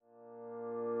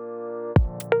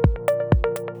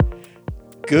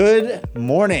Good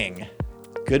morning.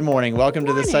 Good morning. Welcome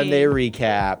to the Sunday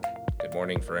recap. Good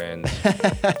morning, friends.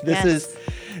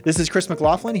 This is Chris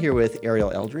McLaughlin here with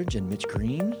Ariel Eldridge and Mitch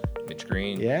Green. Mitch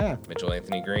Green. Yeah. Mitchell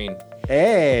Anthony Green.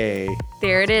 Hey.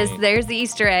 There it is. There's the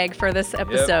Easter egg for this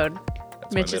episode.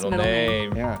 That's Mitch's my middle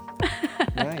name. Yeah.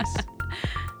 Nice.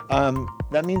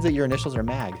 That means that your initials are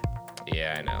MAG.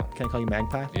 Yeah, I know. Can I call you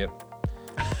Magpie? Yep.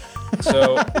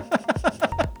 So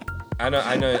I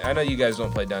know you guys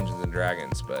don't play Dungeons and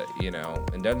Dragons, but in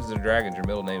Dungeons and Dragons, your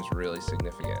middle name's really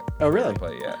significant. Oh, really? Never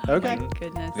play yet. Okay. My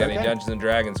goodness. If you got Okay. any Dungeons and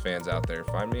Dragons fans out there,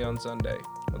 find me on Sunday.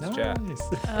 Let's chat. Nice.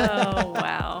 Oh,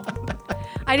 wow.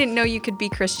 I didn't know you could be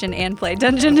Christian and play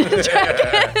Dungeons and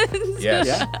Dragons. Yes.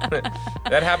 Yeah.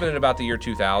 That happened in about the year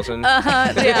 2000.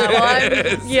 After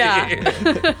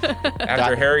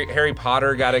Harry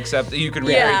Potter got accepted, you could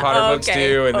read Yeah, Harry Potter books okay,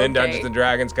 too, and then okay. Dungeons and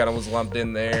Dragons kind of was lumped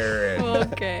in there. And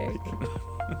Okay.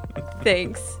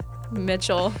 Thanks,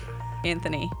 Mitchell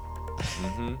Anthony.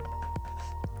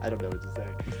 I don't know what to say.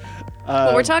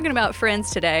 Well, we're talking about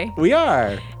friends today. We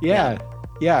are. Yeah.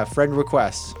 Friend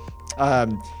requests.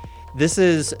 This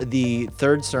is the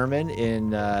third sermon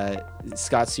in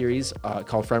Scott's series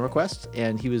called Friend Requests,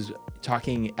 and he was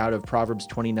talking out of Proverbs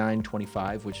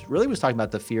 29:25, which really was talking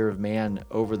about the fear of man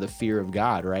over the fear of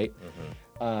God, right?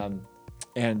 So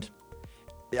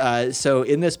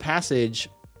in this passage,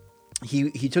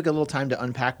 he took a little time to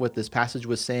unpack what this passage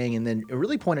was saying, and then it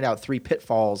really pointed out three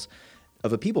pitfalls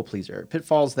of a people pleaser.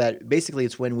 Pitfalls that basically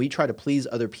it's when we try to please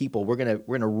other people, we're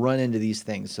gonna run into these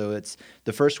things. So it's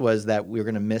the first was that we're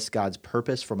gonna miss God's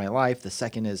purpose for my life. The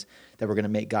second is that we're gonna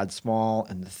make God small,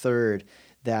 and the third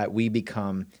that we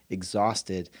become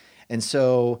exhausted. And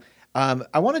so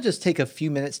I want to just take a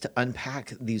few minutes to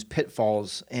unpack these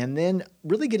pitfalls, and then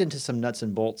really get into some nuts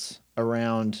and bolts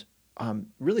around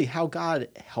really how God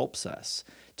helps us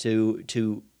to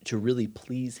really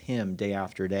please Him day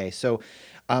after day. So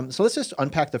let's just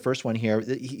unpack the first one here.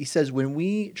 He says, when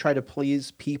we try to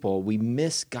please people, we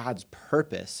miss God's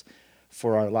purpose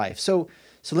for our life. So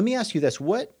let me ask you this: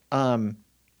 what's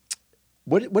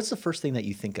the first thing that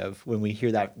you think of when we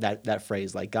hear that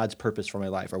phrase, like God's purpose for my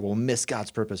life, or we'll miss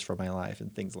God's purpose for my life,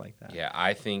 and things like that? Yeah,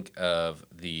 I think of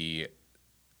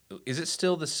is it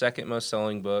still the second most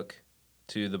selling book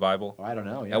to the Bible? Oh, I don't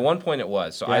know. Yeah. At one point it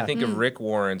was. So I Yeah. think of Rick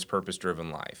Warren's Purpose-Driven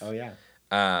Life. Oh yeah.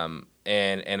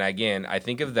 And again, I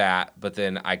think of that, but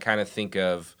then I kind of think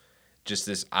of just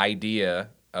this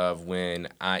idea of when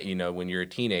you're a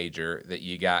teenager, that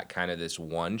you got kind of this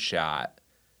one shot,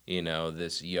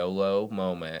 this YOLO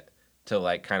moment to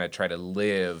like kind of try to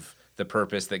live the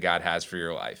purpose that God has for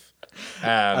your life.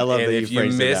 I love and that if you you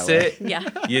phrased miss it that way. Yeah.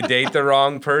 you date the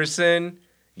wrong person.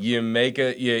 You make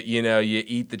you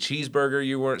eat the cheeseburger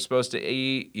you weren't supposed to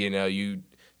eat. You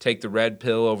take the red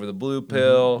pill over the blue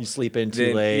pill. You sleep in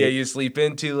too late. Yeah, you sleep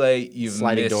in too late. You've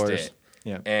Sliding missed doors. it.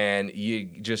 Yeah. And you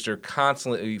just are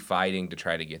constantly fighting to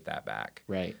try to get that back.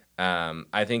 Right.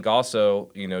 I think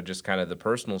also, just kind of the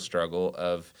personal struggle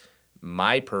of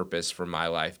my purpose for my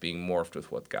life being morphed with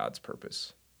what God's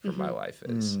purpose for my life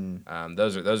is.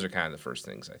 Those are kind of the first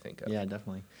things I think of. Yeah,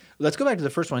 definitely. Let's go back to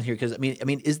the first one here, because I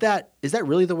mean, is that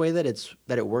really the way that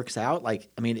it works out? Like,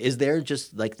 I mean, is there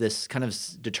just like this kind of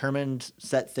determined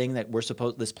set thing that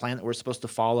this plan that we're supposed to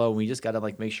follow, and we just got to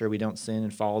like make sure we don't sin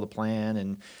and follow the plan,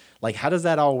 and like how does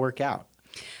that all work out?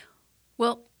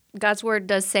 Well, God's word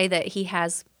does say that He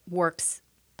has works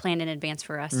planned in advance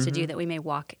for us to do, that we may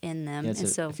walk in them. Yeah, it's and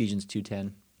so Ephesians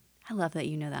 2:10. I love that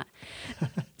you know that.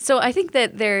 So I think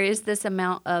that there is this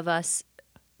amount of us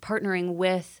partnering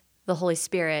with the Holy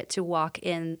Spirit to walk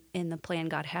in the plan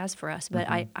God has for us. But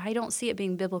I don't see it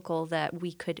being biblical that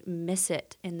we could miss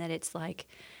it, and that it's like,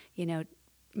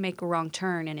 make a wrong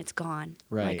turn and it's gone,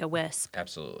 Right. like a wisp.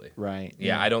 Absolutely. Right.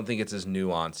 Yeah, I don't think it's as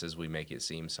nuanced as we make it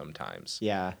seem sometimes.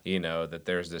 Yeah. That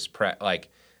there's this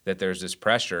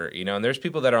pressure, and there's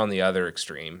people that are on the other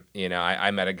extreme.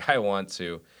 I met a guy once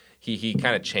who he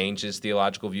kind of changed his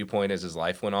theological viewpoint as his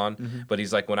life went on. But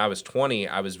he's like, when I was 20,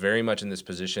 I was very much in this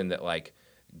position that like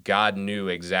God knew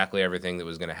exactly everything that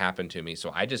was going to happen to me.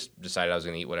 So I just decided I was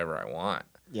going to eat whatever I want.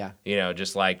 Yeah.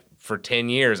 Just like for 10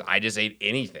 years, I just ate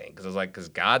anything because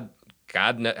God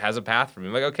has a path for me.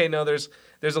 I'm like, okay, no, there's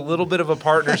a little bit of a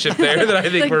partnership there that I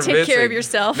think Like, we're take missing. care of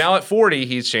yourself. Now at 40,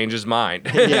 he's changed his mind.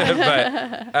 But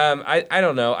I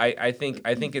don't know. I think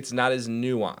it's not as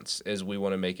nuanced as we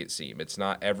want to make it seem. It's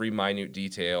not every minute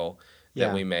detail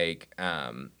that we make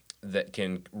that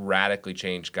can radically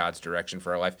change God's direction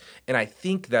for our life. And I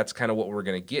think that's kind of what we're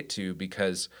going to get to,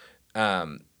 because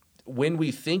when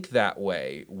we think that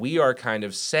way, we are kind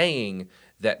of saying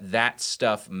that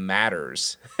stuff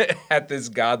matters at this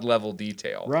God level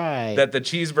detail. Right. That the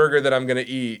cheeseburger that I'm going to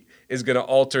eat is going to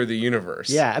alter the universe.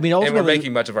 Yeah, I mean, and we're ultimately,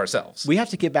 making much of ourselves. we have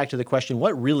to get back to the question: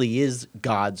 what really is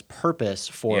God's purpose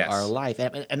for Yes. our life?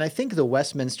 And I think the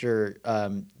Westminster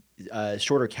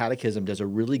Shorter Catechism does a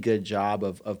really good job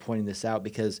of pointing this out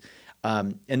because,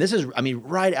 and this is, I mean,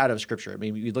 right out of Scripture. I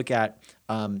mean, you look at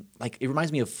like it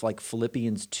reminds me of like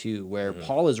Philippians 2, where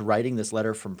Paul is writing this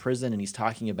letter from prison, and he's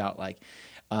talking about like.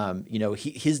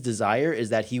 His desire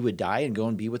is that he would die and go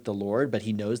and be with the Lord, but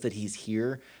he knows that he's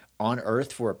here on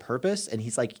earth for a purpose. And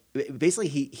he's like, basically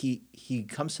he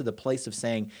comes to the place of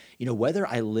saying, whether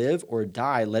I live or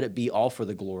die, let it be all for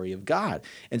the glory of God.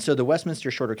 And so the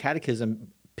Westminster Shorter Catechism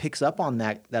picks up on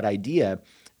that idea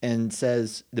and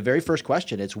says the very first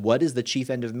question, it's what is the chief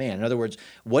end of man? In other words,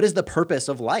 what is the purpose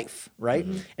of life, right?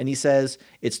 Mm-hmm. And he says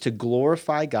it's to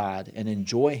glorify God and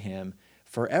enjoy him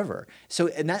forever. So,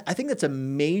 I think that's a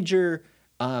major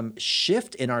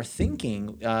shift in our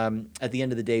thinking at the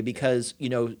end of the day, because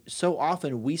so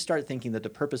often we start thinking that the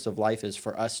purpose of life is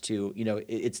for us to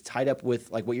it's tied up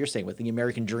with like what you're saying with the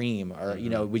American dream, or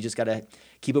we just got to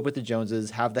keep up with the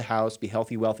Joneses, have the house, be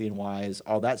healthy, wealthy, and wise,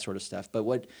 all that sort of stuff. But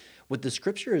what the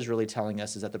Scripture is really telling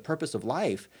us is that the purpose of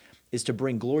life is to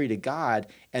bring glory to God,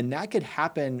 and that could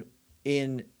happen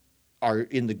in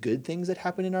the good things that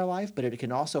happen in our life, but it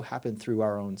can also happen through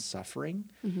our own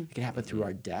suffering. Mm-hmm. It can happen through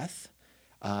our death.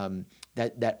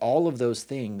 That all of those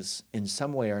things in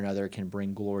some way or another can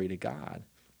bring glory to God.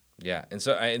 Yeah, and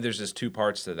so there's just two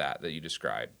parts to that you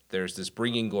described. There's this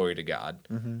bringing glory to God,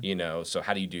 so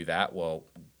how do you do that? Well,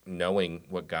 knowing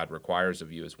what God requires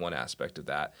of you is one aspect of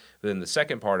that. But then the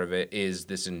second part of it is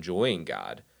this enjoying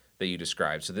God that you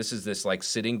described. So this is this like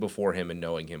sitting before him and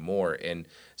knowing him more. And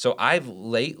so I've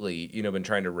lately, been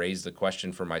trying to raise the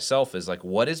question for myself is like,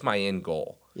 what is my end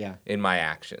goal in my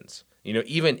actions?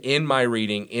 Even in my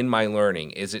reading, in my learning,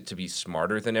 is it to be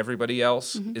smarter than everybody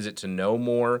else? Mm-hmm. Is it to know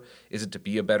more? Is it to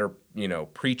be a better,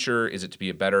 preacher? Is it to be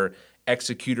a better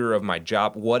executor of my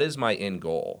job? What is my end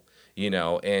goal?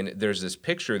 And there's this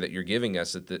picture that you're giving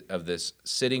us of this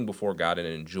sitting before God and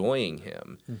enjoying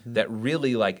him, that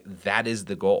really like that is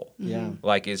the goal. Yeah.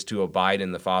 Like is to abide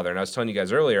in the Father. And I was telling you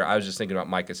guys earlier, I was just thinking about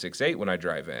Micah 6:8 when I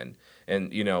drive in.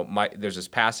 And, there's this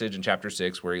passage in chapter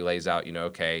 6 where he lays out,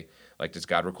 okay, like does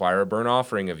God require a burnt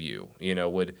offering of you?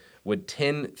 Would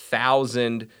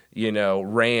 10,000,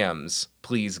 rams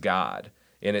please God?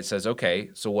 And it says, okay,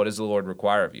 so what does the Lord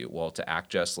require of you? Well, to act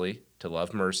justly, to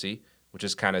love mercy, which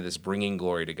is kind of this bringing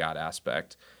glory to God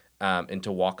aspect, and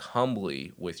to walk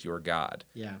humbly with your God.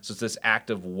 Yeah. So it's this act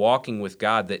of walking with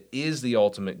God that is the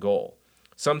ultimate goal.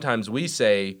 Sometimes we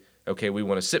say, okay, we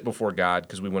want to sit before God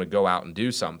because we want to go out and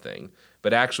do something,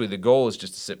 but actually the goal is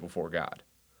just to sit before God.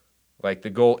 Like the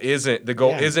goal isn't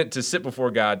to sit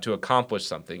before God to accomplish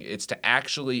something. It's to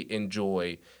actually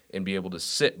enjoy and be able to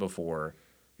sit before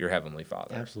your Heavenly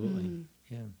Father. Absolutely.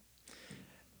 Mm-hmm.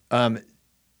 Yeah.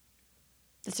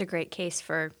 It's a great case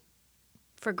for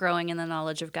growing in the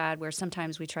knowledge of God, where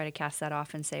sometimes we try to cast that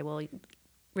off and say, well,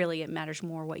 really it matters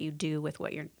more what you do with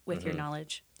what your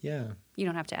knowledge. Yeah. You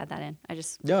don't have to add that in.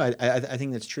 No, I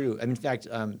think that's true. I mean, in fact,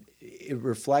 it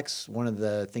reflects one of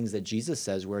the things that Jesus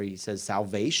says, where he says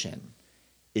salvation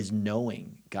is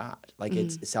knowing God. Like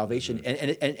it's salvation.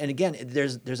 And again,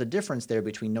 there's a difference there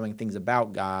between knowing things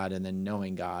about God and then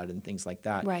knowing God and things like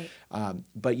that. Right.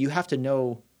 But you have to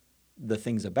know the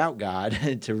things about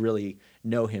God to really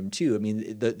know him too. I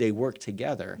mean, they work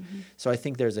together. Mm-hmm. So I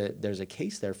think there's a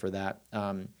case there for that,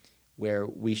 where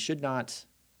we should not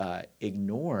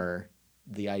ignore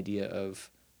the idea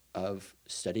of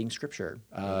studying Scripture,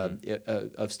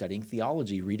 of studying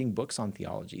theology, reading books on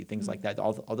theology, things like that.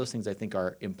 All those things I think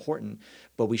are important,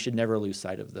 but we should never lose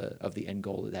sight of the end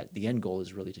goal. That the end goal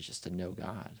is really to know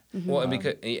God. Mm-hmm. Well, and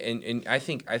because and I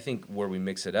think where we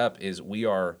mix it up is we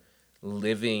are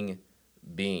living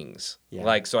beings. Yeah.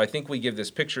 Like, so I think we give this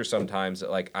picture sometimes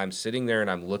that like I'm sitting there and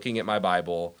I'm looking at my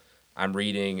Bible, I'm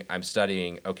reading, I'm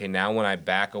studying. Okay, now when I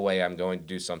back away, I'm going to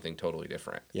do something totally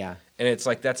different. Yeah. And it's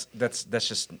like that's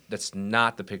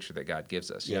not the picture that God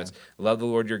gives us. It's love the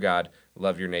Lord your God,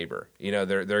 love your neighbor.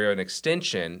 They're an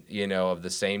extension, of the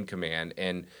same command.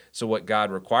 And so what God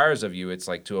requires of you, it's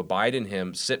like to abide in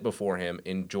him, sit before him,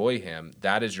 enjoy him.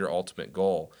 That is your ultimate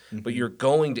goal. Mm-hmm. But you're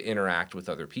going to interact with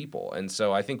other people. And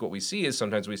so I think what we see is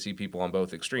sometimes we see people on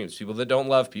both extremes. People that don't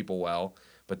love people well,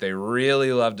 but they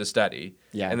really love to study.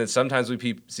 Yeah. And then sometimes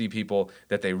we see people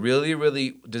that they really,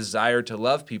 really desire to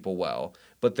love people well,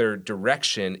 but their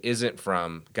direction isn't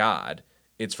from God.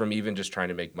 It's from even just trying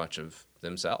to make much of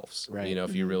themselves, right.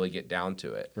 If you really get down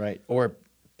to it. Right. Or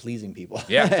pleasing people.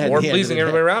 Yeah, at or the end of pleasing the day.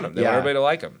 everybody around them. They want Yeah. everybody to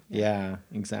like them. Yeah,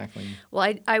 exactly.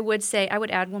 Well, I would say, I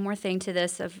would add one more thing to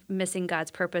this of missing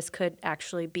God's purpose could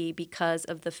actually be because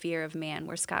of the fear of man,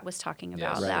 where Scott was talking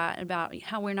about Yes. Right. that, about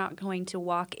how we're not going to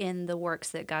walk in the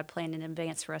works that God planned in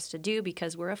advance for us to do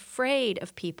because we're afraid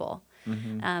of people.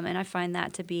 And I find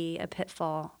that to be a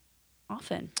pitfall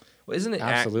often. Well, isn't it?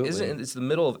 Absolutely. It's the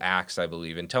middle of Acts, I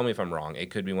believe. And tell me if I'm wrong. It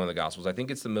could be one of the Gospels. I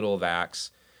think it's the middle of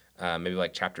Acts, maybe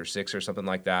like chapter 6 or something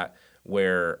like that,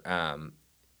 where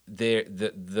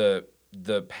the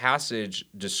passage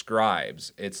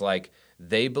describes. It's like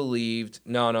they believed.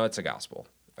 No, it's a gospel.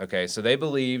 Okay, so they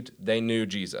believed. They knew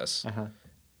Jesus,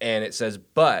 and it says,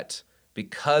 but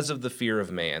because of the fear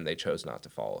of man, they chose not to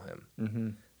follow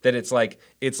him. That it's like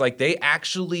they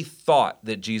actually thought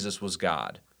that Jesus was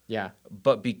God. Yeah.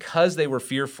 But because they were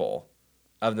fearful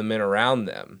of the men around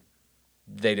them,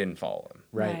 they didn't follow him.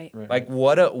 Right. Like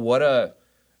what a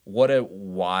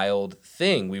wild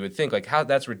thing we would think. Like how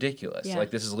that's ridiculous. Yeah.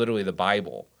 Like this is literally the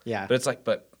Bible. Yeah. But it's like,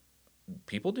 but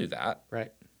people do that.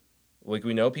 Right. Like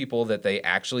we know people that they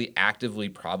actually actively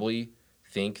probably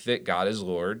think that God is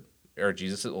Lord or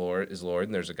Jesus is Lord,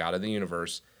 and there's a God of the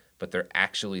universe, but they're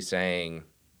actually saying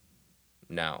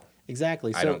no.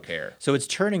 Exactly. I don't care. So it's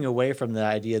turning away from the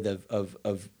idea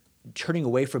of turning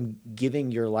away from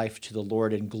giving your life to the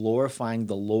Lord and glorifying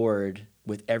the Lord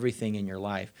with everything in your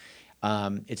life.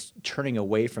 It's turning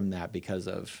away from that because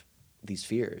of these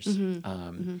fears.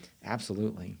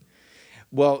 Absolutely.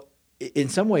 Well, in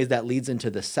some ways, that leads into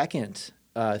the second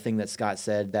thing that Scott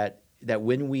said, that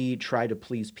when we try to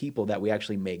please people, that we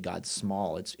actually make God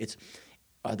small. It's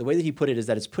the way that he put it is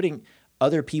that it's putting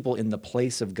other people in the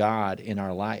place of God in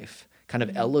our life, kind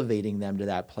of elevating them to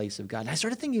that place of God. And I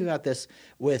started thinking about this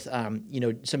with,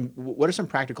 what are some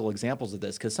practical examples of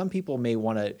this? Because some people may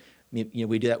want to,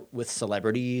 we do that with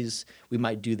celebrities. We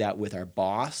might do that with our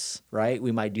boss, right?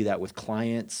 We might do that with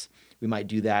clients. We might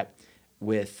do that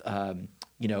with,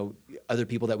 other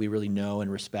people that we really know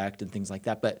and respect and things like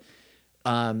that. But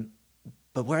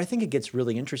where I think it gets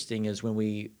really interesting is when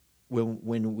we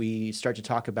start to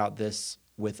talk about this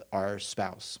with our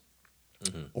spouse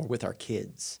or with our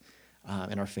kids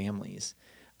and our families.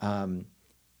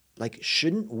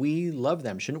 Shouldn't we love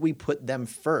them? Shouldn't we put them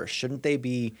first? Shouldn't they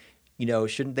be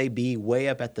way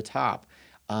up at the top?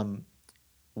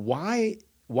 Why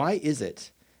is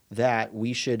it that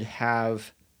we should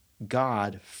have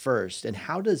God first? And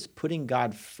how does putting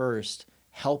God first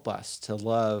help us to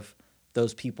love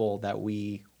those people that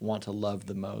we want to love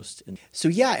the most? And so,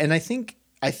 yeah, and I think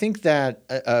that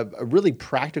a really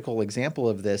practical example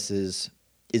of this is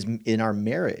in our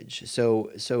marriage.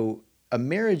 So a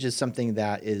marriage is something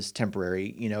that is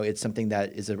temporary. It's something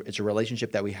that it's a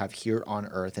relationship that we have here on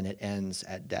earth, and it ends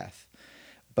at death.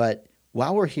 But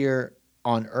while we're here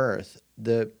on earth,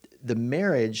 the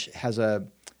marriage has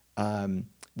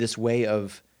this way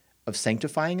of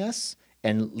sanctifying us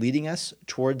and leading us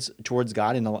towards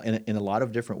God in a lot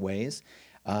of different ways.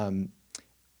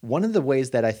 One of the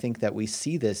ways that I think that we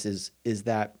see this is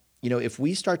that, if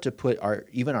we start to put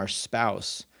even our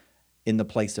spouse in the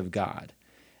place of God,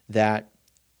 that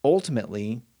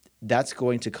ultimately that's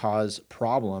going to cause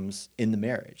problems in the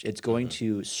marriage. It's going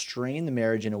to strain the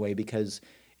marriage in a way because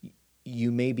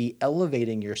you may be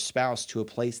elevating your spouse to a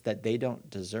place that they don't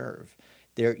deserve.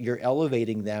 You're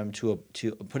elevating them to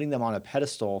putting them on a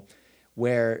pedestal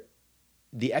where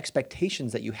the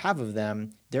expectations that you have of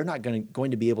them, they're not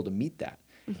going to be able to meet that.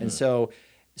 And so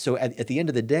at the end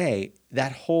of the day,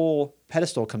 that whole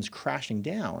pedestal comes crashing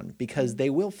down because they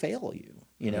will fail you.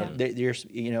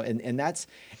 And that's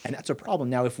a problem.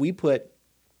 Now, if we put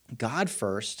God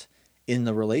first in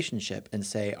the relationship and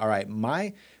say, all right,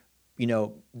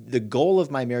 the goal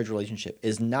of my marriage relationship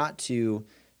is not to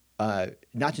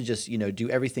just do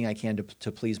everything I can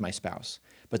to please my spouse,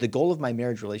 but the goal of my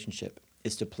marriage relationship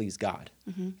is to please God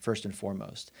first and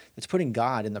foremost. It's putting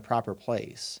God in the proper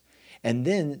place. And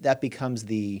then that becomes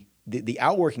the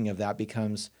outworking of that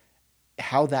becomes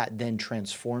how that then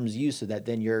transforms you, so that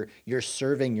then you're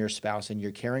serving your spouse and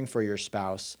you're caring for your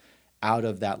spouse out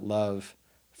of that love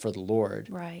for the Lord,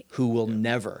 right, who will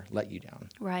never let you down.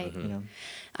 Right.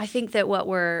 I think that what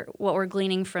we're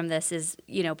gleaning from this is,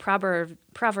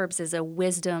 Proverbs is a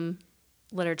wisdom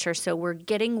literature, so we're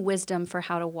getting wisdom for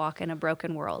how to walk in a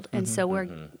broken world. And so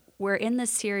we're in this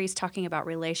series talking about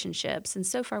relationships, and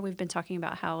so far we've been talking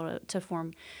about how to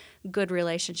form good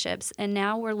relationships, and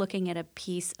now we're looking at a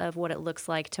piece of what it looks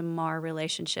like to mar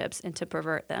relationships and to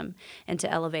pervert them and to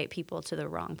elevate people to the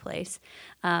wrong place.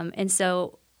 And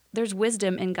so there's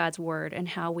wisdom in God's word and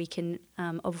how we can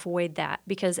avoid that,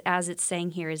 because as it's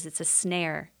saying here, it's a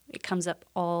snare. It comes up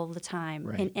all the time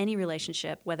Right. in any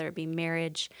relationship, whether it be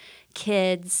marriage,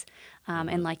 kids,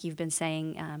 and like you've been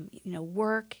saying,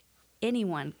 work,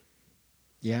 anyone.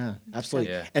 Yeah,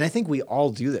 absolutely. Yeah. And I think we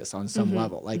all do this on some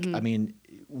level. Like, I mean,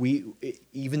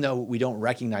 even though we don't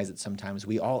recognize it sometimes,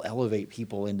 we all elevate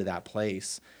people into that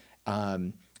place.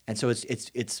 And so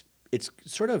it's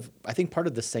sort of, I think, part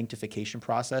of the sanctification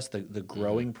process, the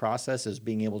growing process is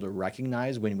being able to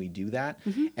recognize when we do that,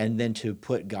 and then to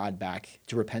put God back,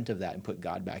 to repent of that and put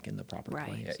God back in the proper Right.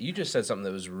 place. Yeah, you just said something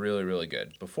that was really, really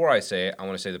good. Before I say it, I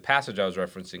want to say the passage I was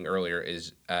referencing earlier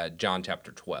is John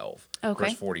chapter 12, Okay.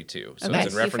 verse 42. So Okay. it's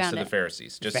in You reference found to the it.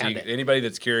 Pharisees. Just so Found it. anybody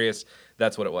that's curious,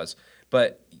 that's what it was.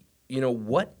 But,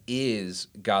 what is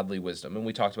godly wisdom? And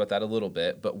we talked about that a little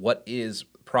bit, but what is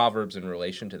Proverbs in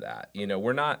relation to that?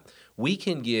 We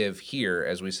can give here,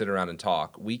 as we sit around and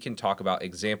talk, we can talk about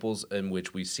examples in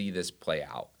which we see this play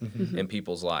out in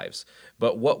people's lives.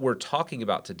 But what we're talking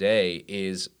about today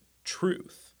is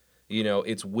truth.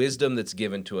 It's wisdom that's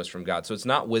given to us from God. So it's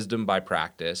not wisdom by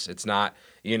practice. It's not,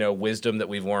 wisdom that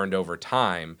we've learned over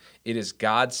time. It is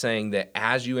God saying that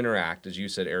as you interact, as you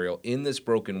said, Ariel, in this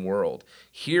broken world,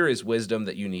 here is wisdom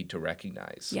that you need to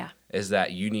recognize. Yeah. Is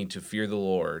that you need to fear the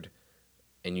Lord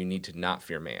and you need to not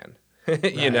fear man.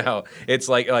 It's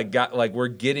like God, like we're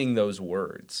getting those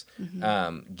words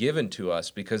given to us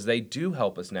because they do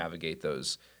help us navigate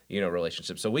those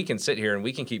relationships. So we can sit here and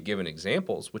we can keep giving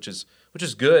examples, which is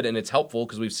good and it's helpful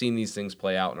because we've seen these things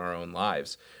play out in our own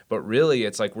lives. But really,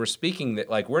 it's like we're speaking that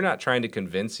like we're not trying to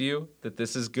convince you that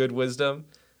this is good wisdom.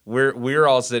 We're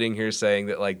all sitting here saying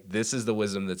that like this is the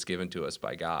wisdom that's given to us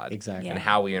by God, Exactly. and Yeah.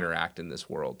 how we interact in this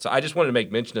world. So I just wanted to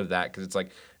make mention of that because it's like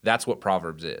that's what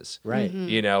Proverbs is. Right.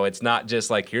 It's not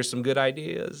just like here's some good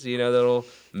ideas, that'll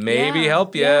maybe Yeah,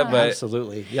 help you, yeah. but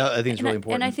Absolutely. Yeah, I think it's really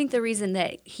important. And I think the reason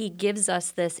that he gives us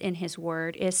this in his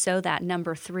word is so that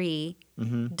number 3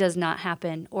 does not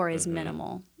happen or is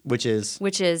minimal, Which is,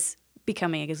 which is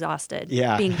becoming exhausted,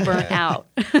 Yeah. being burnt out.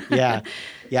 yeah,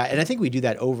 yeah, and I think we do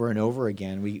that over and over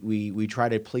again. We try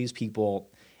to please people,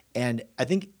 and I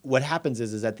think what happens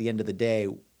is at the end of the day,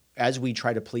 as we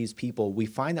try to please people, we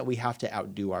find that we have to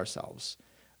outdo ourselves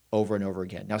over and over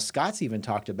again. Now, Scott's even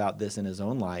talked about this in his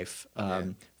own life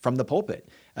from the pulpit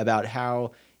about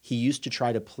how he used to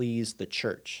try to please the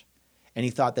church, and he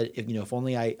thought that if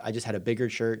only I just had a bigger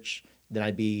church, then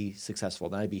I'd be successful,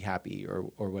 then I'd be happy or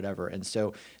whatever. And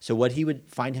so what he would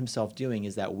find himself doing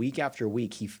is that week after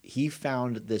week, he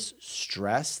found this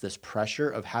stress, this pressure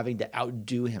of having to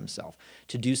outdo himself,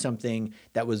 to do something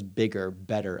that was bigger,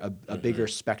 better, a bigger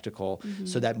spectacle,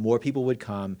 so that more people would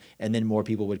come and then more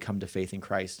people would come to faith in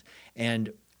Christ.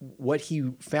 And what he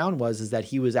found is that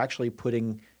he was actually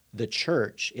putting the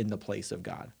church in the place of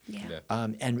God. Yeah.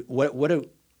 And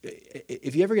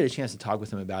if you ever get a chance to talk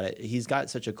with him about it, he's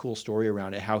got such a cool story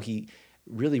around it, how he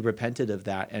really repented of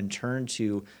that and turned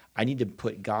to, I need to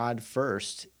put God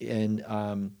first in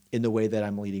the way that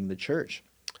I'm leading the church.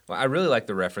 Well, I really like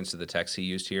the reference to the text he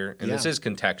used here, and this Yeah. is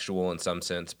contextual in some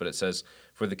sense, but it says,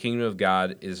 for the kingdom of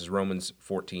God is Romans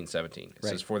 14:17. It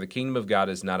says, for the kingdom of God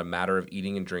is not a matter of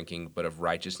eating and drinking, but of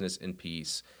righteousness and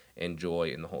peace and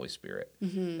joy in the Holy Spirit.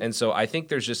 And so I think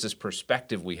there's just this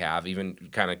perspective we have, even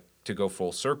kind of to go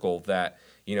full circle, that,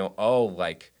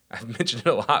 like I've mentioned it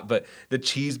a lot, but the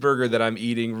cheeseburger that I'm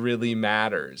eating really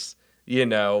matters,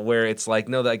 where it's like,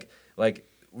 no, like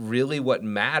really what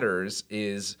matters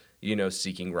is,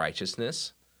 seeking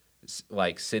righteousness,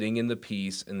 like sitting in the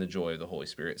peace and the joy of the Holy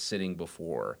Spirit, sitting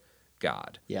before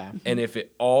God. Yeah. And if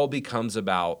it all becomes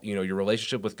about, your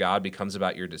relationship with God becomes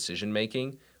about your decision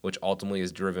making, which ultimately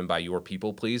is driven by your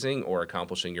people pleasing or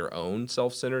accomplishing your own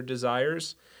self-centered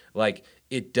desires, like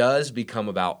it does become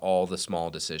about all the small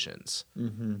decisions.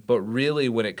 But really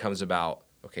when it comes about,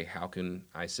 okay, how can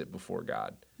I sit before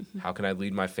God? How can I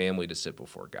lead my family to sit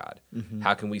before God?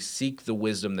 How can we seek the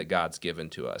wisdom that God's given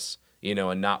to us,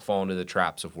 and not fall into the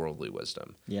traps of worldly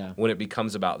wisdom? Yeah. When it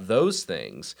becomes about those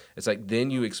things, it's like then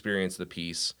you experience the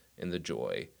peace and the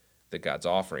joy that God's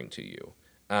offering to you.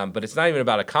 But it's not even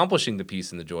about accomplishing the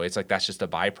peace and the joy. It's like that's just a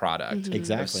byproduct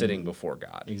Exactly. of sitting before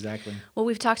God. Exactly. Well,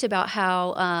 we've talked about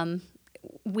how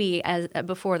we, as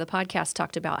before the podcast,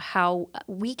 talked about how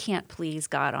we can't please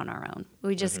God on our own.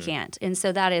 We just can't. And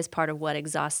so that is part of what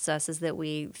exhausts us, is that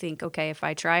we think, okay, if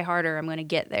I try harder, I'm going to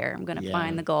get there. I'm going to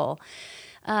find the goal.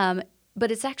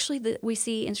 But it's actually we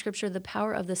see in Scripture the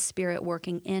power of the Spirit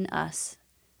working in us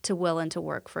to will and to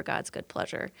work for God's good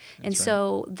pleasure. And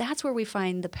so that's where we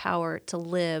find the power to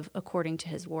live according to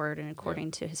his word and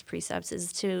according to his precepts,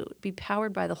 is to be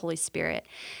powered by the Holy Spirit.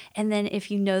 And then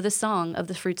if you know the song of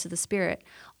the fruits of the Spirit,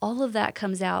 all of that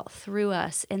comes out through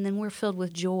us, and then we're filled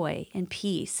with joy and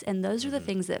peace. And those are the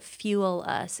things that fuel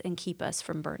us and keep us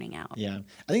from burning out. Yeah.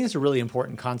 I think it's a really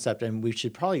important concept, and we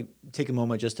should probably take a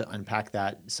moment just to unpack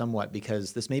that somewhat,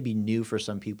 because this may be new for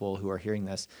some people who are hearing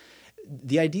this.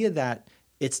 The idea that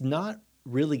it's not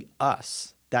really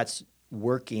us that's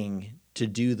working to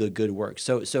do the good work.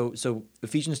 So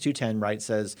Ephesians 2:10, right,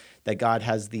 says that God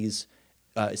has these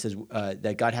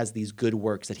that God has these good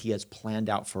works that he has planned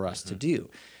out for us to do.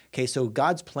 Okay, so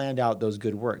God's planned out those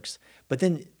good works. But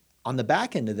then on the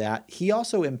back end of that, he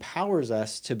also empowers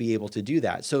us to be able to do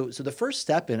that. So the first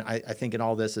step I think in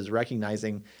all this is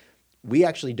recognizing we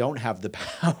actually don't have the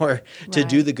power to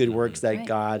do the good works that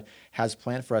God has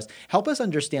planned for us. Help us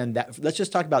understand that. Let's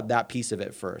just talk about that piece of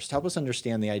it first. Help us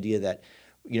understand the idea that,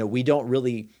 we don't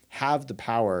really have the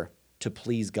power to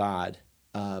please God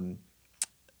on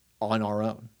our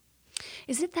own.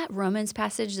 Is it that Romans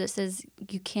passage that says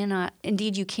you cannot,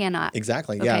 indeed you cannot?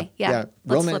 Exactly. Okay, yeah.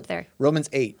 Let's flip there. Romans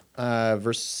 8,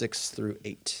 verse 6 through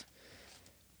 8.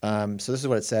 So this is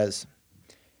what it says.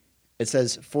 It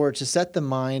says, "For to set the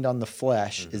mind on the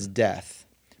flesh is death,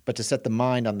 but to set the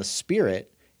mind on the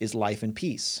spirit is life and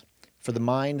peace. For the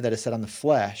mind that is set on the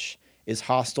flesh is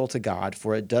hostile to God,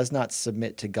 for it does not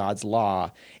submit to God's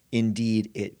law. Indeed,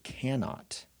 it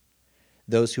cannot.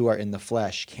 Those who are in the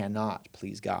flesh cannot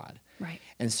please God." Right.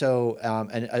 And so,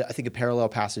 and I think a parallel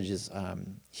passage is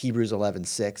Hebrews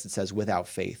 11:6. It says, "Without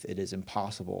faith, it is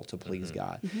impossible to please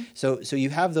God." So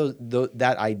you have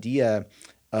that idea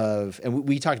of, and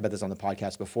we talked about this on the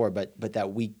podcast before, but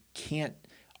that we can't,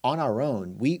 on our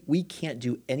own, we can't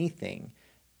do anything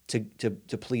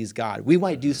to please God. We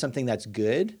might do something that's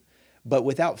good, but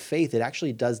without faith, it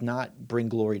actually does not bring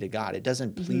glory to God. It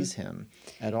doesn't please him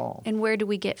at all. And where do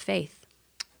we get faith?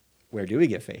 Where do we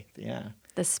get faith? Yeah.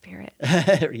 The Spirit.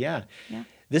 Yeah. Yeah.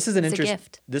 This is an It's a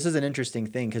gift. This is an interesting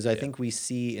thing, because I think we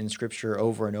see in Scripture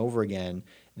over and over again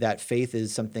that faith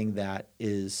is something that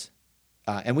is,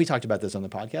 and we talked about this on the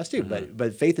podcast too.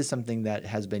 But faith is something that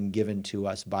has been given to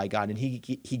us by God, and He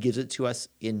gives it to us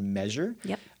in measure.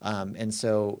 Yep. And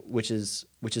so, which is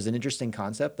an interesting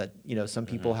concept that some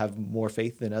people have more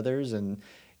faith than others, and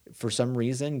for some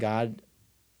reason God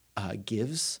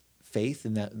gives faith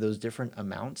in those different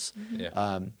amounts.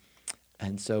 Yeah.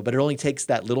 And so, but it only takes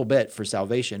that little bit for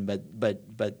salvation. But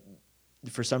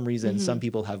for some reason, some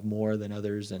people have more than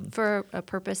others, and For a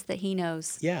purpose that he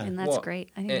knows. Yeah. And that's Well,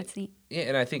 great. I think that's neat. Yeah,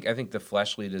 and I think the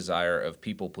fleshly desire of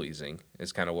people pleasing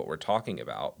is kind of what we're talking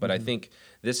about. But I think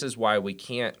this is why we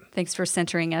can't. Thanks for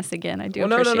centering us again. I do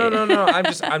Well, appreciate it. no.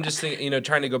 I'm just thinking,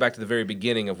 trying to go back to the very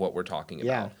beginning of what we're talking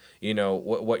about.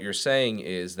 What you're saying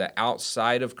is that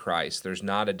outside of Christ, there's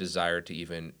not a desire to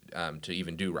even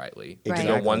do rightly. To go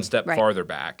Exactly. one step Right. farther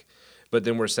back. But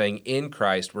then we're saying in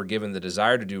Christ, we're given the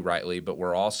desire to do rightly, but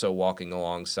we're also walking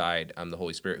alongside the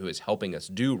Holy Spirit who is helping us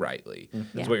do rightly.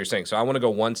 That's what you're saying. So I want to go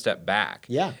one step back.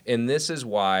 Yeah. And this is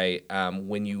why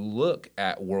when you look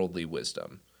at worldly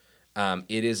wisdom,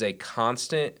 it is a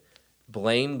constant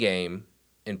blame game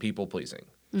in people pleasing.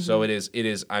 So it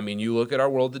is, I mean, you look at our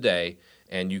world today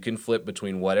and you can flip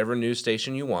between whatever news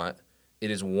station you want. It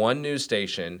is one news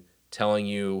station telling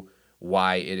you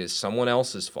why it is someone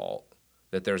else's fault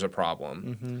that there's a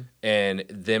problem, and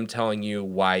them telling you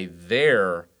why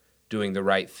they're doing the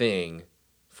right thing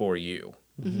for you.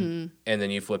 And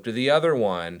then you flip to the other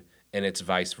one, and it's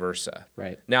vice versa.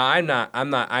 Right. Now,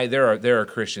 there are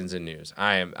Christians in news.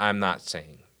 I'm not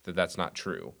saying that that's not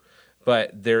true,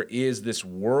 but there is this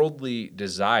worldly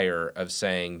desire of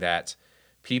saying that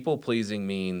people pleasing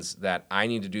means that I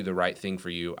need to do the right thing for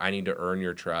you. I need to earn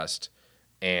your trust,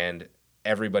 and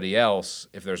everybody else,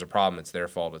 if there's a problem, it's their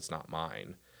fault. It's not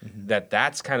mine.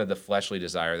 That's kind of the fleshly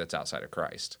desire that's outside of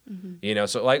Christ.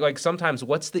 So like sometimes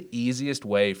what's the easiest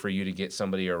way for you to get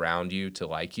somebody around you to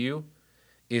like you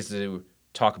is to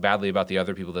talk badly about the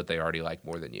other people that they already like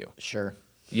more than you. Sure.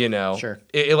 Sure.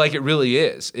 It really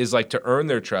is like to earn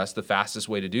their trust. The fastest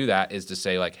way to do that is to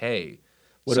say like, hey,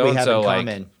 What do we have in so-and-so,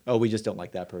 common? Oh, we just don't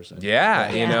like that person. Yeah,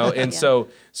 and Yeah.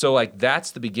 so like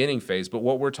that's the beginning phase. But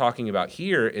what we're talking about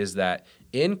here is that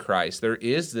in Christ there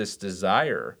is this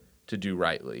desire to do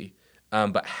rightly,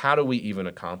 but how do we even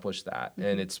accomplish that?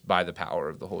 And it's by the power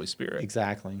of the Holy Spirit.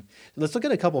 Exactly. Let's look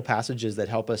at a couple passages that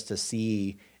help us to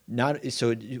see.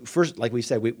 First, like we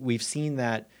said, we've seen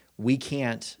that we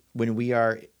can't, when we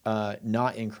are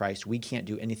not in Christ, we can't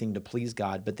do anything to please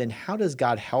God. But then how does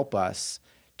God help us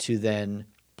to then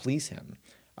please him?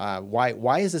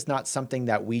 Why is this not something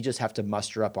that we just have to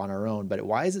muster up on our own, but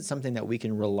why is it something that we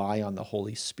can rely on the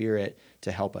Holy Spirit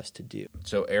to help us to do?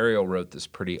 So Ariel wrote this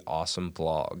pretty awesome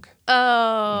blog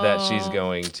Oh, that she's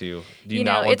going to. Do you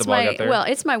not want it's the blog my up there? well,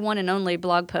 it's my one and only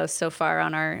blog post so far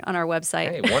on our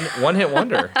website. Hey, one hit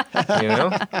wonder. You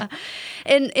know,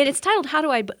 And it's titled "How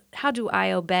Do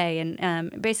I Obey?"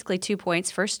 And basically 2 points.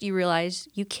 First, you realize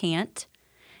you can't,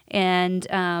 and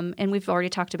we've already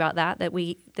talked about that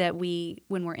we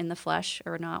when we're in the flesh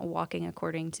are not walking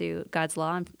according to God's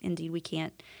law. Indeed, we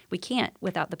can't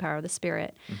without the power of the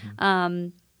Spirit.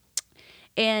 And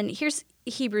here's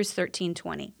Hebrews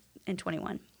 13:20 and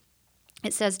 21.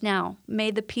 It says, "Now may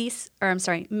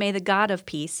the God of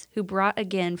peace, who brought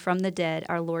again from the dead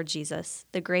our Lord Jesus,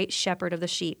 the great shepherd of the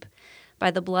sheep,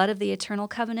 by the blood of the eternal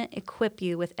covenant, equip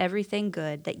you with everything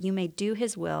good, that you may do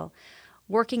his will,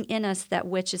 working in us that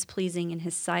which is pleasing in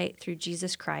his sight, through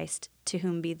Jesus Christ, to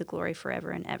whom be the glory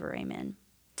forever and ever. Amen."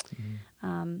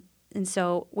 And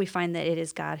so we find that it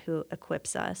is God who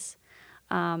equips us.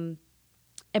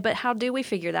 But how do we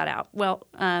figure that out? Well,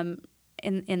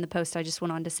 in the post, I just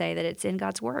went on to say that it's in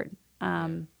God's word.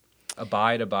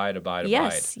 abide.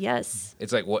 Yes.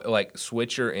 It's like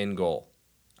switch your end goal.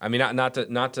 I mean, not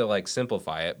to like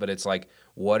simplify it, but it's like,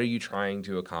 what are you trying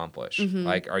to accomplish?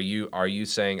 Like, are you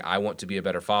saying, I want to be a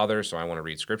better father, so I want to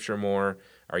read scripture more?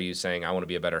 Are you saying, I want to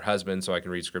be a better husband, so I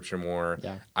can read scripture more?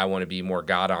 Yeah. I want to be more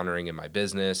God honoring in my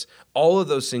business. All of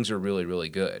those things are really, really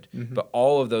good, but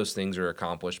all of those things are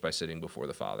accomplished by sitting before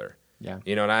the Father. Yeah.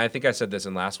 You know, and I think I said this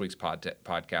in last week's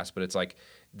podcast, but it's like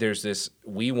there's this,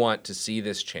 we want to see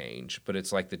this change, but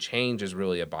it's like the change is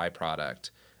really a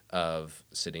byproduct of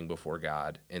sitting before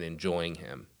God and enjoying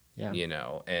him, you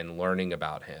know, and learning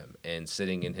about him and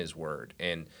sitting in his word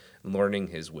and learning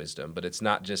his wisdom. But it's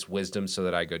not just wisdom so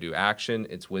that I go do action.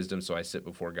 It's wisdom so I sit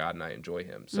before God and I enjoy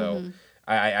him. So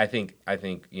I think,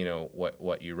 you know,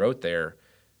 what you wrote there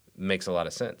makes a lot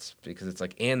of sense, because it's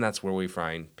like, and that's where we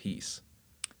find peace.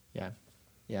 Yeah.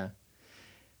 Yeah.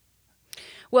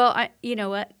 Well, you know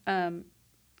what?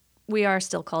 We are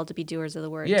still called to be doers of the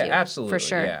word. Yeah, too, absolutely.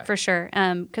 For sure.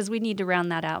 Because we need to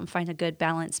round that out and find a good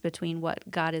balance between what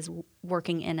God is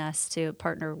working in us to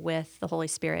partner with the Holy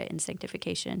Spirit in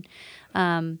sanctification.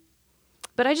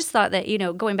 But I just thought that, you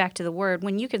know, going back to the word,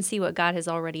 when you can see what God has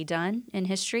already done in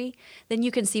history, then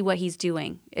you can see what he's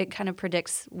doing. It kind of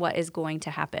predicts what is going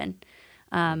to happen.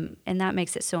 And that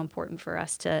makes it so important for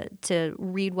us to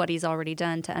read what he's already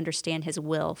done, to understand his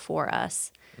will for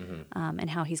us, and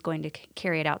how he's going to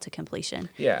carry it out to completion.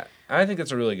 Yeah, I think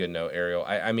that's a really good note, Ariel.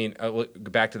 I mean,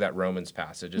 look back to that Romans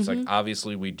passage. It's like,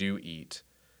 obviously we do eat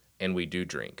and we do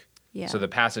drink. Yeah. So the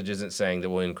passage isn't saying that,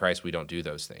 well, in Christ we don't do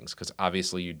those things, because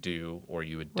obviously you do, or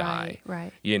you would die.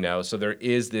 Right. You know, so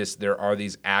there are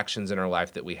these actions in our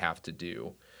life that we have to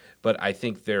do. But I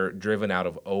think they're driven out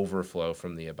of overflow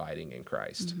from the abiding in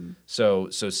Christ. So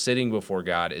sitting before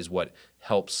God is what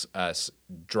helps us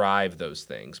drive those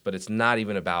things. But it's not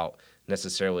even about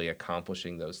necessarily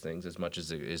accomplishing those things as much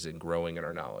as it is in growing in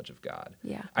our knowledge of God.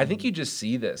 Yeah. I think you just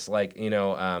see this. Like, you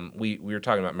know, we were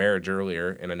talking about marriage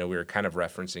earlier, and I know we were kind of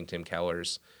referencing Tim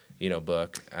Keller's, you know,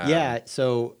 book. Yeah.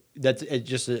 So that's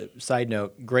just a side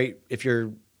note. Great. If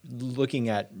you're looking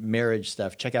at marriage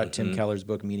stuff, check out Tim Keller's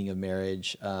book, Meaning of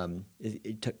Marriage.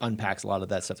 It unpacks a lot of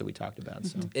that stuff that we talked about.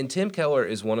 So, And Tim Keller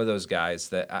is one of those guys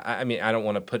that I mean, I don't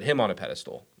want to put him on a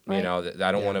pedestal. Right. You know,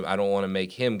 I don't want to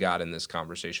make him God in this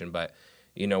conversation. But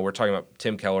you know, we're talking about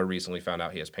Tim Keller recently found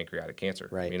out he has pancreatic cancer.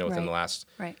 Right. You know, within the last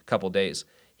couple days,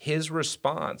 his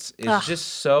response is just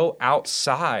so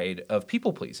outside of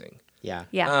people pleasing. yeah.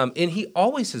 Yeah. And he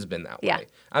always has been that way. Yeah.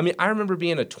 I mean, I remember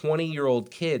being a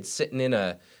 20-year-old kid sitting in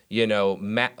a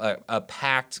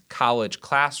packed college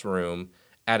classroom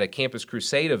at a Campus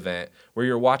Crusade event where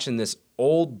you're watching this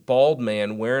old bald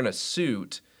man wearing a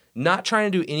suit, not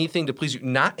trying to do anything to please you,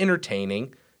 not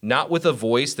entertaining, not with a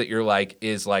voice that you're like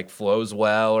is like flows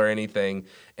well or anything.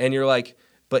 And you're like,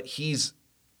 but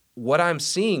what I'm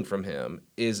seeing from him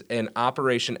is an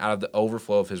operation out of the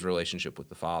overflow of his relationship with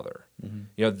the Father.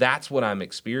 You know, that's what I'm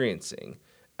experiencing.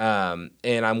 And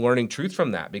I'm learning truth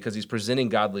from that, because he's presenting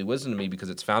godly wisdom to me, because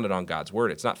it's founded on God's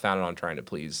word. It's not founded on trying to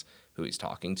please who he's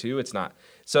talking to. It's not.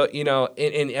 So, you know,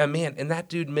 and that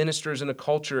dude ministers in a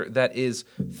culture that is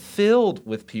filled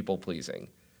with people pleasing.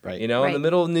 Right. You know, in the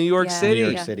middle of New York City. New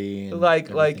York City. And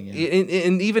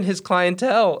and even his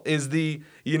clientele is the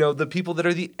people that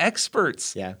are the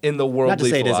experts in the worldly Not to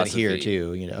say philosophy. it isn't here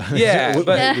too, you know. Yeah,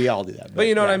 we all do that. But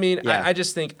you know what I mean? Yeah. I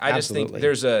just think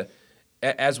there's a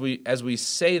as we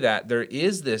say that, there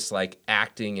is this like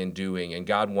acting and doing, and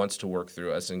God wants to work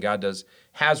through us, and God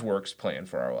has works planned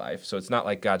for our life. So it's not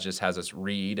like God just has us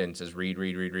read and says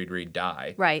read,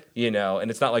 die. Right. And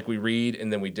it's not like we read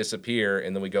and then we disappear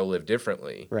and then we go live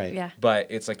differently. Right. Yeah. But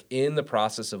it's like in the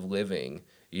process of living,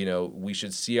 we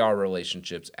should see our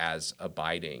relationships as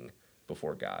abiding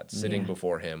before God, sitting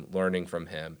before Him, learning from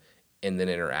Him, and then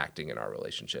interacting in our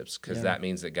relationships, because that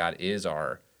means that God is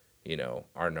our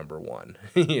number one,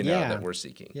 that we're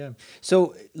seeking. Yeah.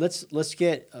 So let's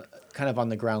get kind of on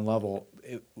the ground level.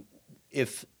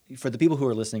 If for the people who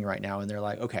are listening right now and they're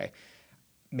like, okay,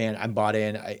 man, I'm bought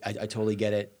in. I totally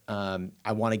get it.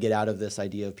 I want to get out of this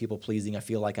idea of people pleasing. I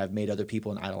feel like I've made other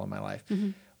people an idol in my life.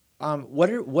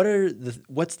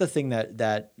 What's the thing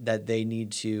that they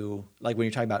need to, like when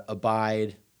you're talking about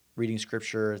abide, reading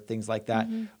scripture, things like that?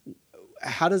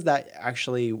 How does that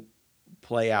actually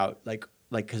play out? Like,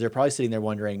 because they're probably sitting there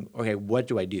wondering, okay, what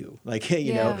do I do? Like,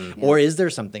 or is there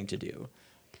something to do?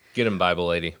 Get him, Bible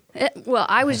lady. Well,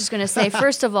 I was just going to say,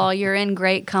 first of all, you're in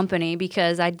great company,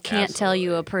 because I can't tell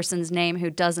you a person's name who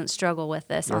doesn't struggle with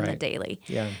this on the daily.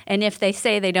 Yeah. And if they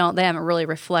say they don't, they haven't really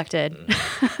reflected.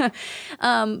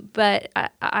 But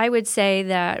I would say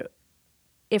that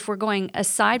if we're going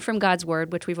aside from God's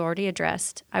word, which we've already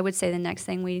addressed, I would say the next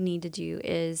thing we need to do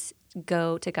is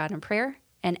go to God in prayer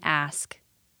and ask.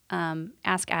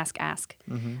 Ask.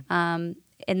 And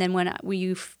then when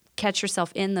you catch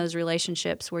yourself in those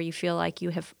relationships where you feel like you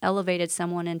have elevated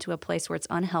someone into a place where it's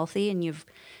unhealthy and you've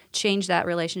changed that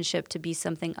relationship to be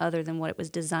something other than what it was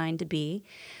designed to be,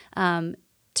 to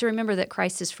remember that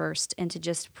Christ is first, and to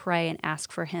just pray and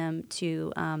ask for Him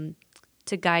to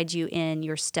guide you in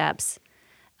your steps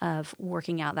of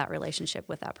working out that relationship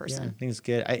with that person. Yeah, I think it's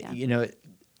good.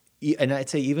 And I'd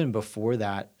say even before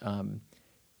that,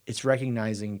 it's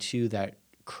recognizing too that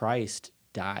Christ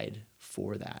died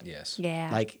for that. Yes. Yeah.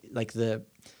 Like the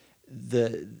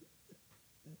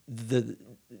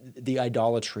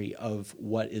idolatry of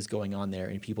what is going on there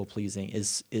and people pleasing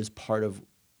is part of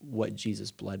what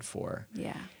Jesus bled for.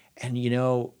 Yeah.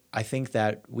 And I think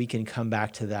that we can come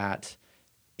back to that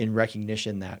in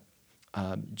recognition that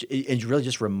and really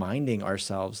just reminding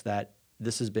ourselves that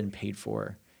this has been paid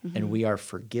for and we are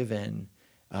forgiven.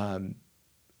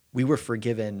 We were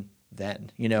forgiven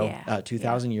then,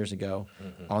 2,000 years ago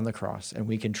on the cross, and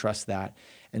we can trust that.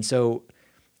 And so,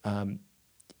 one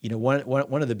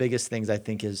of the biggest things I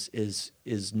think is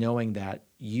knowing that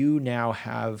you now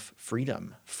have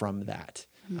freedom from that.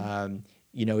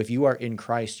 If you are in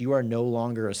Christ, you are no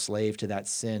longer a slave to that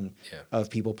sin of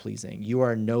people pleasing. You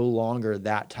are no longer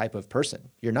that type of person.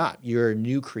 You're not. You're a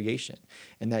new creation,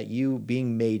 and that you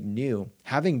being made new,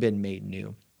 having been made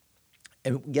new.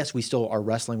 And yes, we still are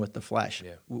wrestling with the flesh,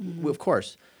 of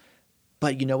course.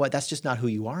 But you know what? That's just not who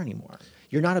you are anymore.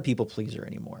 You're not a people pleaser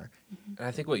anymore. And I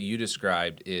think what you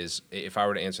described is, if I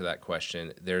were to answer that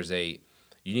question,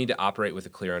 you need to operate with a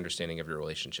clear understanding of your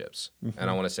relationships. And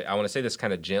I want to say this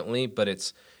kind of gently, but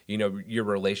it's, your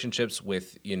relationships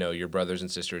with, your brothers and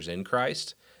sisters in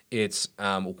Christ. It's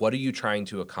what are you trying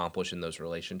to accomplish in those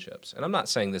relationships? And I'm not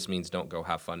saying this means don't go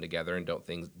have fun together and don't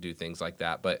do things like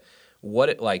that, but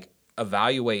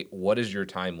evaluate what does your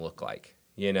time look like?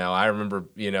 I remember,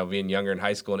 being younger in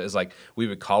high school, and it was like we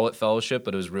would call it fellowship,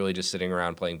 but it was really just sitting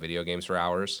around playing video games for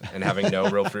hours and having no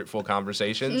real fruitful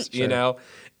conversations, And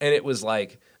it was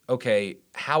like, okay,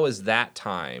 how is that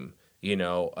time,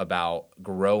 about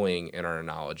growing in our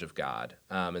knowledge of God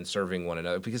and serving one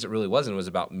another? Because it really wasn't. It was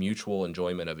about mutual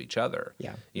enjoyment of each other,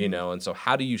 And so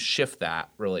how do you shift that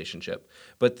relationship?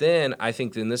 But then I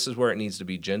think this is where it needs to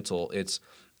be gentle. It's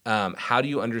how do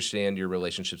you understand your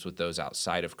relationships with those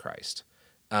outside of Christ?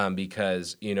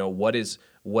 Because what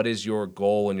is your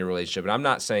goal in your relationship? And I'm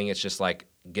not saying it's just like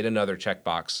get another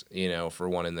checkbox, for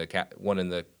one in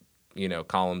the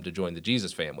column to join the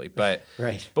Jesus family. But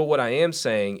right. But what I am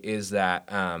saying is that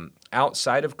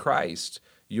outside of Christ,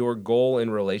 your goal in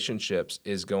relationships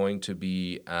is going to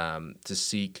be to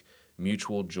seek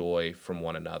mutual joy from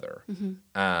one another.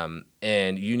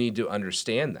 And you need to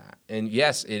understand that. And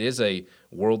yes, it is a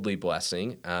worldly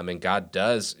blessing. And God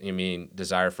does,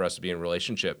 desire for us to be in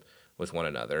relationship with one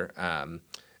another.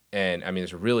 And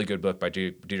there's a really good book by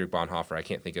Dietrich Bonhoeffer. I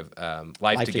can't think of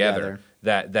Life Together.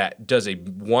 That does a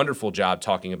wonderful job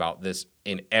talking about this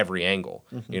in every angle.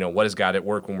 What is God at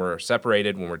work when we're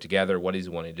separated, when we're together? What does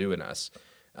He want to do in us?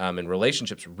 And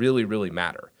relationships really, really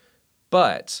matter.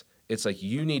 But it's like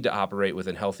you need to operate with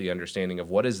a healthy understanding of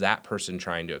what is that person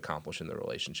trying to accomplish in the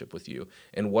relationship with you,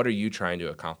 and what are you trying to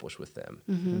accomplish with them?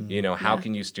 How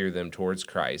can you steer them towards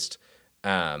Christ?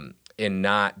 And and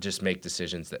not just make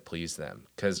decisions that please them,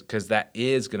 because that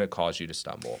is going to cause you to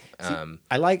stumble.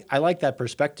 I like that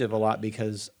perspective a lot,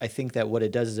 because I think that what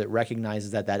it does is it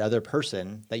recognizes that other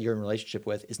person that you're in relationship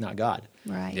with is not God.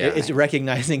 Right. Yeah. It's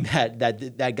recognizing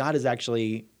that God is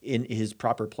actually in his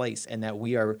proper place, and that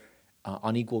we are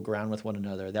on equal ground with one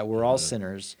another, that we're all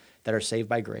sinners that are saved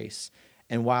by grace.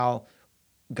 And while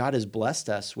God has blessed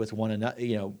us with one another,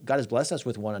 God has blessed us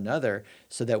with one another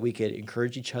so that we could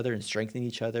encourage each other and strengthen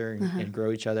each other and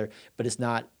grow each other. But it's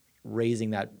not raising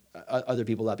that other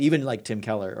people up, even like Tim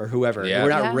Keller or whoever. Yeah. We're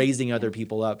not Yeah. raising other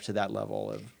people up to that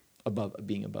level of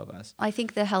being above us. I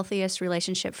think the healthiest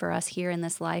relationship for us here in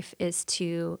this life is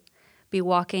to be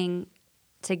walking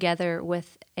together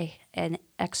with an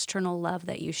external love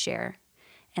that you share,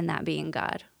 and that being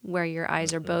God, where your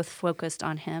eyes are both focused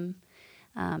on him,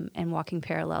 and walking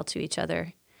parallel to each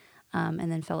other,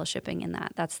 and then fellowshipping in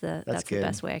that. That's the good.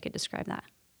 best way I could describe that.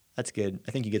 That's good.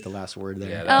 I think you get the last word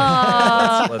there.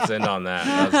 Yeah, let's end on that.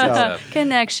 That was good stuff.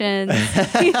 Connections.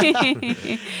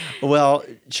 Well,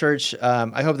 church,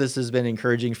 I hope this has been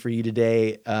encouraging for you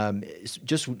today.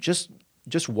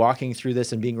 Just walking through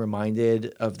this and being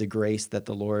reminded of the grace that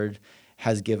the Lord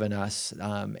has given us,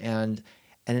 and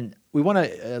we want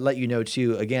to let you know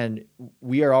too. Again,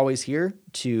 we are always here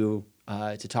to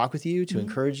talk with you, to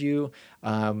encourage you,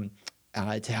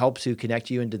 to help to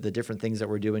connect you into the different things that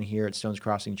we're doing here at Stones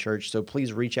Crossing Church. So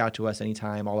please reach out to us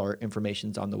anytime. All our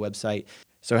information's on the website.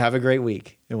 So have a great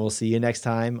week, and we'll see you next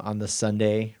time on the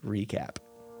Sunday Recap.